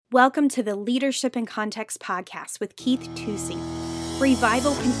Welcome to the Leadership in Context podcast with Keith Tusey.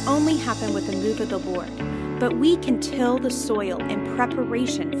 Revival can only happen with the move of the Lord, but we can till the soil in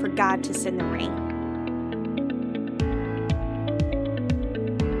preparation for God to send the rain.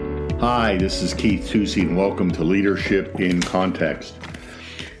 Hi, this is Keith Tusey, and welcome to Leadership in Context.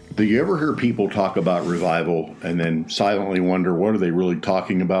 Do you ever hear people talk about revival and then silently wonder, what are they really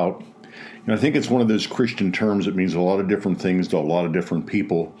talking about? I think it's one of those Christian terms that means a lot of different things to a lot of different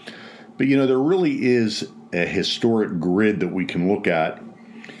people. But there really is a historic grid that we can look at,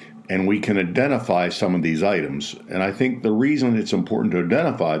 and we can identify some of these items. And I think the reason it's important to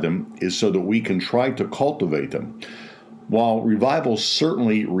identify them is so that we can try to cultivate them. While revival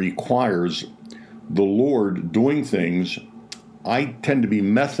certainly requires the Lord doing things, I tend to be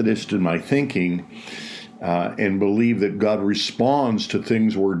Methodist in my thinking and believe that God responds to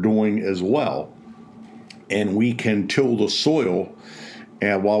things we're doing as well. And we can till the soil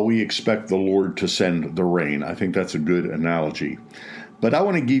while we expect the Lord to send the rain. I think that's a good analogy. But I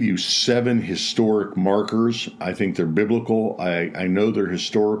want to give you 7 historic markers. I think they're biblical. I know they're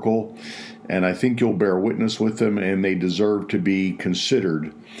historical, and I think you'll bear witness with them, and they deserve to be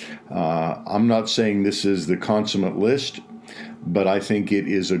considered. I'm not saying this is the consummate list, but I think it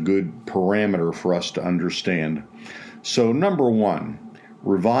is a good parameter for us to understand. So, number 1,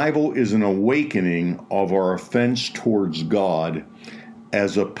 revival is an awakening of our offense towards God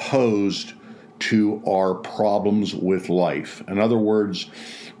as opposed to our problems with life. In other words,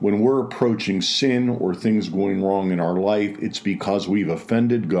 when we're approaching sin or things going wrong in our life, it's because we've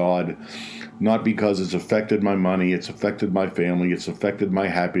offended God, not because it's affected my money, it's affected my family, it's affected my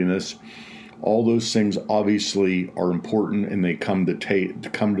happiness. All those things obviously are important, and they come to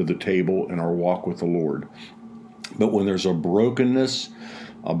the table in our walk with the Lord. But when there's a brokenness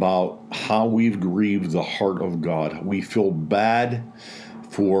about how we've grieved the heart of God, we feel bad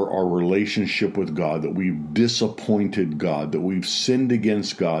for our relationship with God, that we've disappointed God, that we've sinned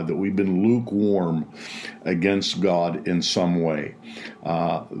against God, that we've been lukewarm against God in some way.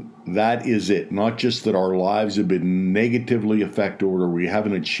 That is it. Not just that our lives have been negatively affected, or we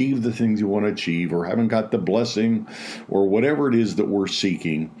haven't achieved the things we want to achieve, or haven't got the blessing, or whatever it is that we're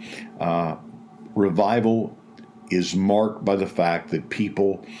seeking. Revival is marked by the fact that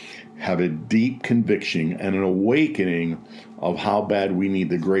people have a deep conviction and an awakening of how bad we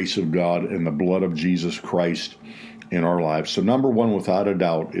need the grace of God and the blood of Jesus Christ in our lives. So number 1, without a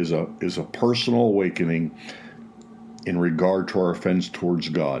doubt, is a personal awakening in regard to our offense towards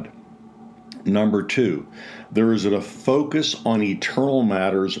God. Number 2, there is a focus on eternal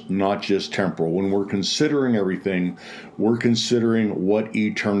matters, not just temporal. When we're considering everything, we're considering what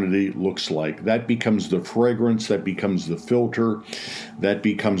eternity looks like. That becomes the fragrance, that becomes the filter, that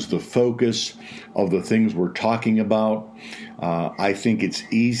becomes the focus of the things we're talking about. I think it's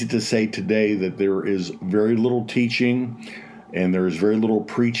easy to say today that there is very little teaching and there is very little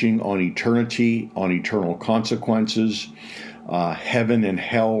preaching on eternity, on eternal consequences. Heaven and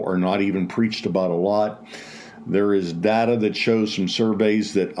hell are not even preached about a lot. There is data that shows some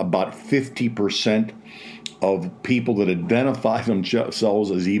surveys that about 50% of people that identify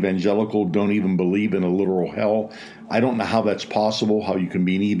themselves as evangelical don't even believe in a literal hell. I don't know how that's possible, how you can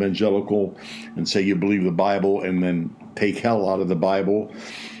be an evangelical and say you believe the Bible and then take hell out of the Bible.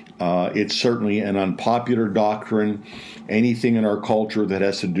 It's certainly an unpopular doctrine. Anything in our culture that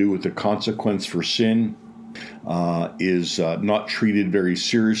has to do with the consequence for sin is not treated very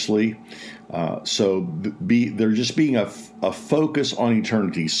seriously. There just being a focus on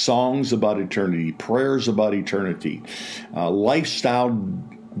eternity, songs about eternity, prayers about eternity, lifestyle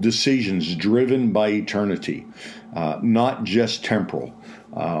decisions driven by eternity, not just temporal.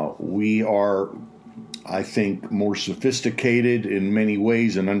 We are, I think, more sophisticated in many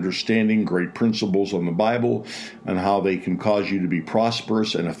ways in understanding great principles on the Bible and how they can cause you to be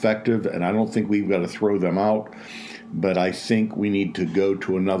prosperous and effective, and I don't think we've got to throw them out, but I think we need to go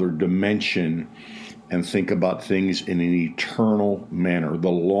to another dimension and think about things in an eternal manner,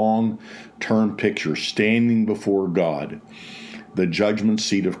 the long-term picture, standing before God, the judgment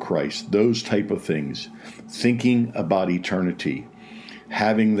seat of Christ, those type of things, thinking about eternity,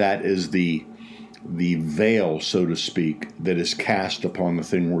 having that as the veil, so to speak, that is cast upon the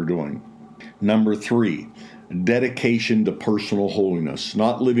thing we're doing. Number 3, dedication to personal holiness,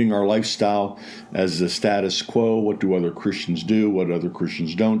 not living our lifestyle as the status quo. What do other Christians do? What other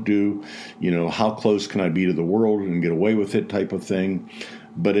Christians don't do? How close can I be to the world and get away with it type of thing.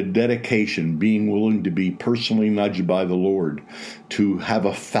 But a dedication, being willing to be personally nudged by the Lord, to have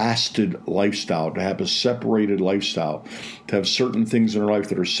a fasted lifestyle, to have a separated lifestyle, to have certain things in our life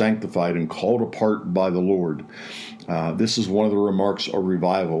that are sanctified and called apart by the Lord. This is one of the remarks of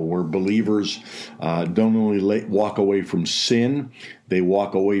revival, where believers don't only walk away from sin, they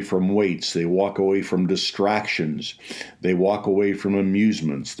walk away from weights, they walk away from distractions, they walk away from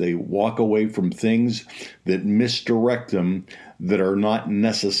amusements, they walk away from things that misdirect them, that are not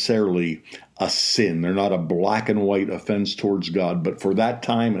necessarily a sin. They're not a black and white offense towards God, but for that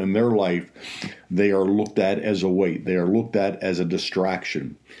time in their life, they are looked at as a weight. They are looked at as a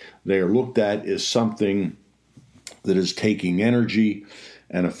distraction. They are looked at as something that is taking energy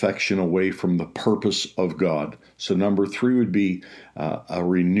and affection away from the purpose of God. So number 3 would be a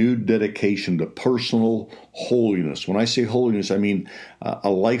renewed dedication to personal holiness. When I say holiness, I mean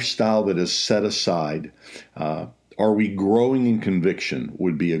a lifestyle that is set aside. Are we growing in conviction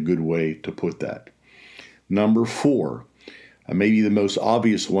would be a good way to put that. Number 4, maybe the most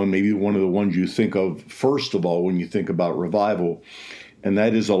obvious one, maybe one of the ones you think of first of all when you think about revival, and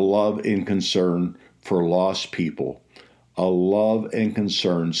that is a love and concern for lost people. A love and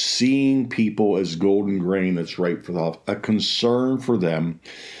concern, seeing people as golden grain that's ripe for the harvest, a concern for them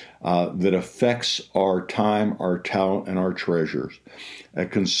that affects our time, our talent, and our treasures. A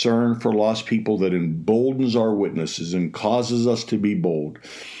concern for lost people that emboldens our witnesses and causes us to be bold,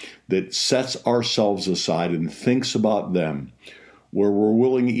 that sets ourselves aside and thinks about them, where we're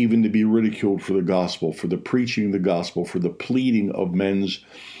willing even to be ridiculed for the gospel, for the preaching of the gospel, for the pleading of men's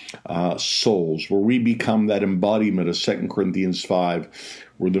souls, where we become that embodiment of 2 Corinthians 5,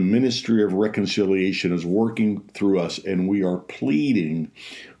 where the ministry of reconciliation is working through us and we are pleading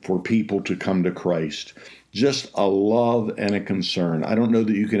for people to come to Christ. Just a love and a concern. I don't know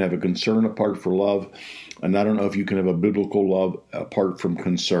that you can have a concern apart from love, and I don't know if you can have a biblical love apart from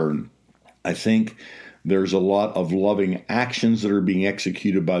concern. I think there's a lot of loving actions that are being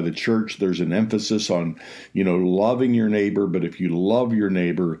executed by the church. There's an emphasis on, loving your neighbor, but if you love your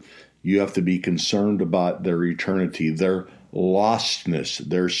neighbor, you have to be concerned about their eternity, their lostness,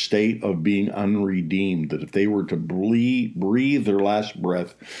 their state of being unredeemed, that if they were to breathe their last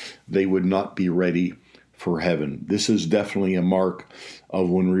breath, they would not be ready for heaven. This is definitely a mark of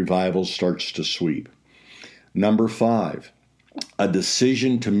when revival starts to sweep. Number 5, a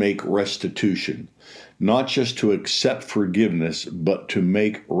decision to make restitution. Not just to accept forgiveness, but to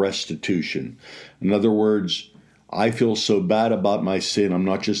make restitution. In other words, I feel so bad about my sin, I'm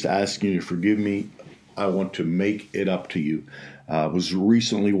not just asking you to forgive me, I want to make it up to you. I was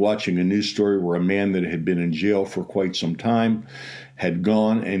recently watching a news story where a man that had been in jail for quite some time had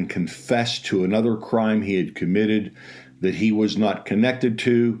gone and confessed to another crime he had committed that he was not connected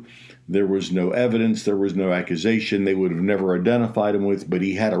to. There was no evidence, there was no accusation, they would have never identified him with, but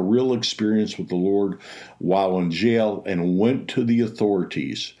he had a real experience with the Lord while in jail and went to the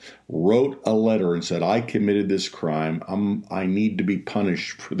authorities, wrote a letter and said, I committed this crime, I need to be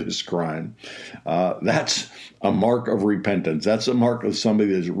punished for this crime. That's a mark of repentance. That's a mark of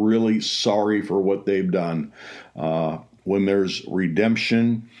somebody that's really sorry for what they've done. When there's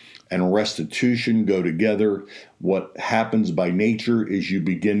redemption and restitution go together, what happens by nature is you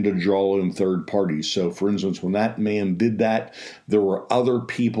begin to draw in third parties. So, for instance, when that man did that, there were other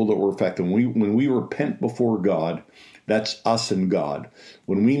people that were affected. When we repent before God, that's us and God.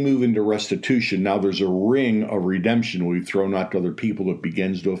 When we move into restitution, now there's a ring of redemption we've thrown out to other people that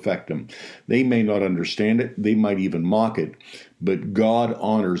begins to affect them. They may not understand it. They might even mock it. But God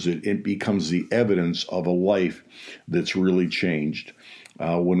honors it. It becomes the evidence of a life that's really changed.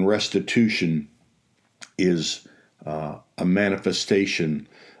 When restitution is a manifestation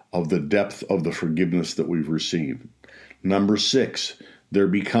of the depth of the forgiveness that we've received. Number 6, there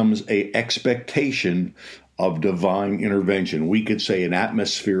becomes an expectation of divine intervention. We could say an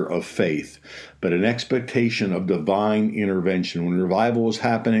atmosphere of faith, but an expectation of divine intervention. When revival is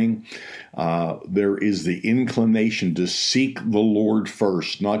happening, there is the inclination to seek the Lord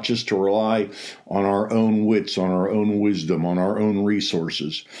first, not just to rely on our own wits, on our own wisdom, on our own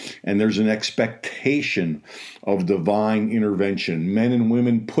resources. And there's an expectation of divine intervention. Men and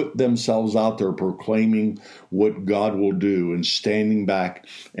women put themselves out there proclaiming what God will do and standing back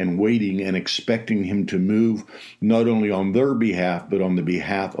and waiting and expecting Him to move not only on their behalf, but on the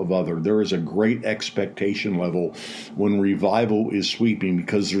behalf of others. There is a great expectation level when revival is sweeping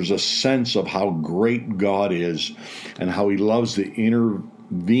because there's a sense of how great God is and how He loves to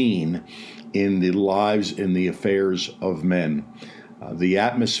intervene in the lives and the affairs of men. The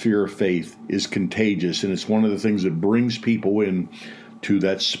atmosphere of faith is contagious, and it's one of the things that brings people in to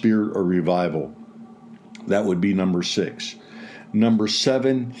that spirit of revival. That would be number 6. Number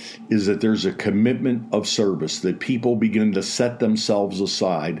 7 is that there's a commitment of service, that people begin to set themselves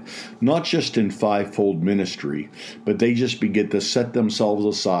aside, not just in fivefold ministry, but they just begin to set themselves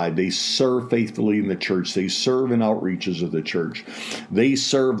aside. They serve faithfully in the church. They serve in outreaches of the church. They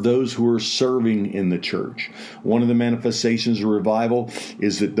serve those who are serving in the church. One of the manifestations of revival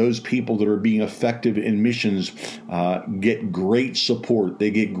is that those people that are being effective in missions get great support. They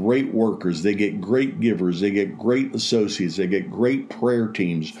get great workers. They get great givers. They get great associates. They get great prayer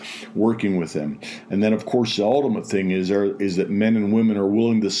teams working with them. And then, of course, the ultimate thing is that men and women are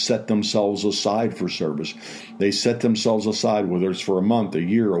willing to set themselves aside for service. They set themselves aside, whether it's for a month, a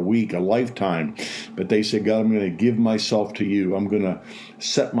year, a week, a lifetime. But they say, God, I'm going to give myself to you. I'm going to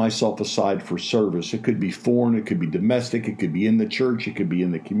set myself aside for service. It could be foreign. It could be domestic. It could be in the church. It could be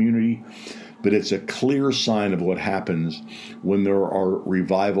in the community. But it's a clear sign of what happens when there are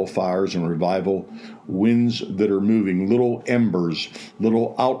revival fires and revival winds that are moving. Little embers,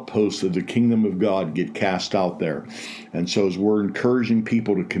 little outposts of the kingdom of God get cast out there. And so as we're encouraging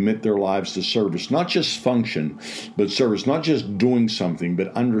people to commit their lives to service, not just function, but service, not just doing something,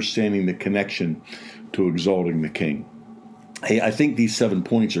 but understanding the connection to exalting the King. Hey, I think these 7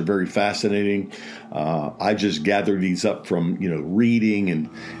 points are very fascinating. I just gathered these up from, reading and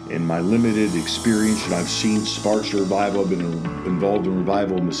in my limited experience. And I've seen sparks of revival. I've been involved in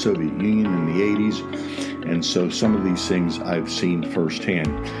revival in the Soviet Union in the 80s. And so some of these things I've seen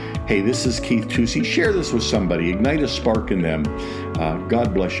firsthand. Hey, this is Keith Tusey. Share this with somebody. Ignite a spark in them.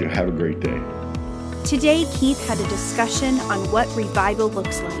 God bless you. Have a great day. Today, Keith had a discussion on what revival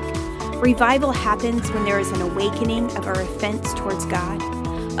looks like. Revival happens when there is an awakening of our offense towards God,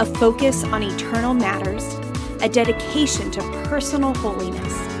 a focus on eternal matters, a dedication to personal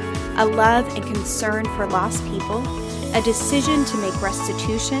holiness, a love and concern for lost people, a decision to make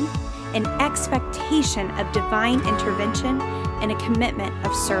restitution, an expectation of divine intervention, and a commitment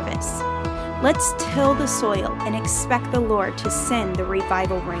of service. Let's till the soil and expect the Lord to send the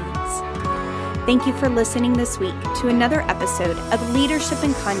revival rains. Thank you for listening this week to another episode of Leadership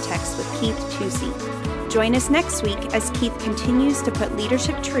in Context with Keith Tusey. Join us next week as Keith continues to put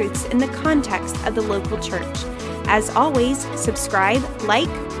leadership truths in the context of the local church. As always, subscribe, like,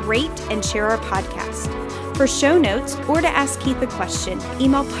 rate, and share our podcast. For show notes or to ask Keith a question,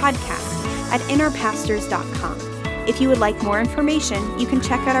 email podcast@innerpastors.com. If you would like more information, you can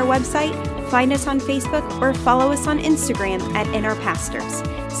check out our website, find us on Facebook, or follow us on Instagram @innerpastors.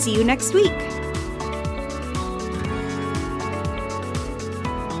 See you next week.